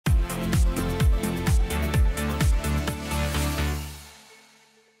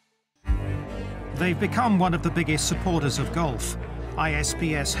They've become one of the biggest supporters of golf.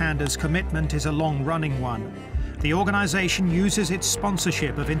 ISPS Handa's commitment is a long-running one. The organisation uses its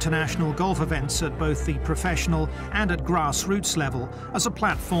sponsorship of international golf events at both the professional and at grassroots level as a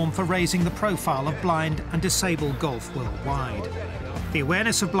platform for raising the profile of blind and disabled golf worldwide. The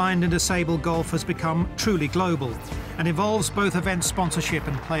awareness of blind and disabled golf has become truly global and involves both event sponsorship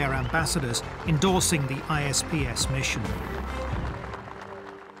and player ambassadors endorsing the ISPS mission.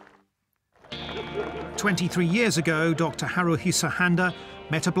 23 years ago, Dr Haruhisa Handa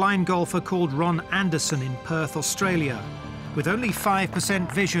met a blind golfer called Ron Anderson in Perth, Australia. With only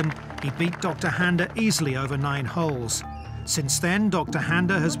 5% vision, he beat Dr Handa easily over 9 holes. Since then, Dr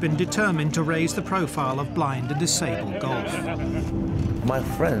Handa has been determined to raise the profile of blind and disabled golf. My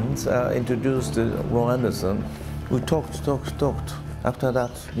friends introduced Ron Anderson. We talked. After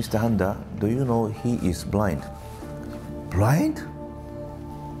that, Mr. Handa, do you know he is blind? Blind?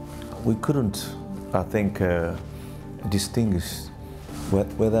 We couldn't, I think, distinguish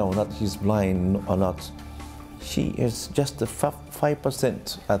whether or not he's blind or not. She is just a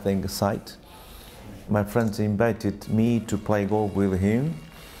 5%, I think, sight. My friends invited me to play golf with him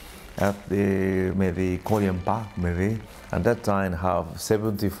at the maybe Korean Park, maybe. At that time, have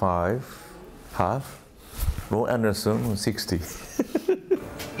 75, half. Ron Anderson, 60.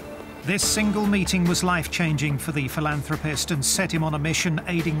 This single meeting was life-changing for the philanthropist and set him on a mission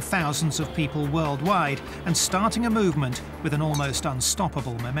aiding thousands of people worldwide and starting a movement with an almost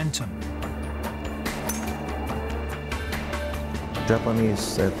unstoppable momentum.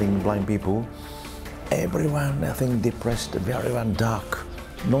 Japanese, I think, blind people, everyone, I think, depressed, everyone dark,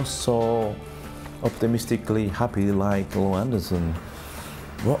 not so optimistically happy like Ron Anderson.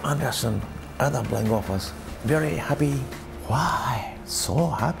 Ron Anderson, other blind golfers, very happy. Why? So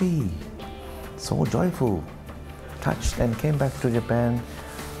happy, so joyful. Touched and came back to Japan.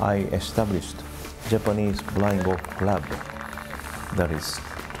 I established Japanese Blind Golf Club. That is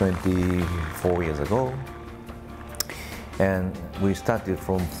 24 years ago. And we started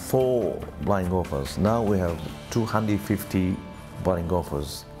from 4 blind golfers. Now we have 250 blind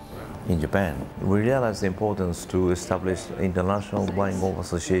golfers in Japan. We realized the importance to establish International Blind Golf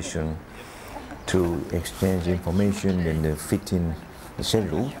Association to exchange information and fit in the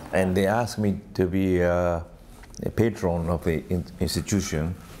schedule. And they asked me to be a patron of the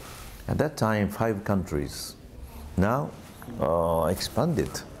institution. At that time, 5 countries. Now, expanded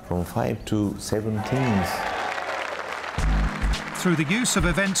from 5 to 17. Through the use of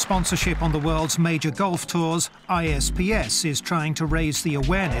event sponsorship on the world's major golf tours, ISPS is trying to raise the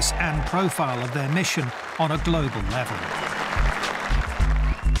awareness and profile of their mission on a global level.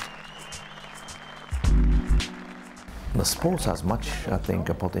 The sports has much, I think,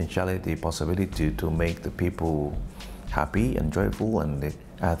 a potentiality, possibility to make the people happy and joyful, and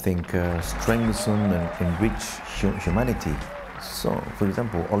I think strengthen and enrich humanity. So, for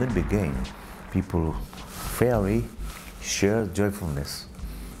example, Olympic Games, people fairly share joyfulness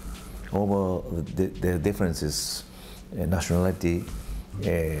over the differences, nationality,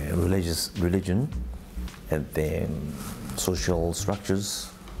 religion, and then social structures,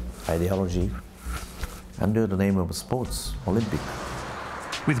 ideology, under the name of sports, Olympic.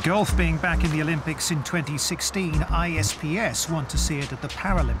 With golf being back in the Olympics in 2016, ISPS want to see it at the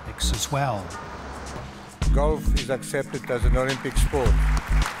Paralympics as well. Golf is accepted as an Olympic sport.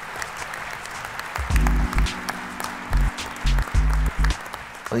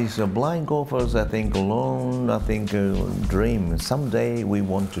 These blind golfers, I think, dream. Someday we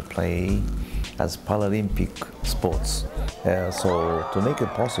want to play as Paralympic sports. So to make it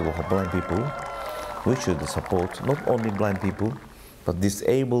possible for blind people, we should support not only blind people, but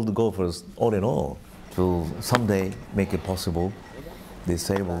disabled golfers all in all. To someday make it possible,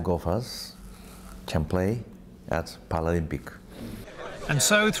 disabled golfers can play at Paralympic. And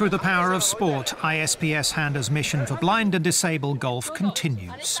so, through the power of sport, ISPS Handa's mission for blind and disabled golf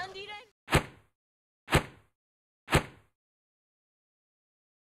continues.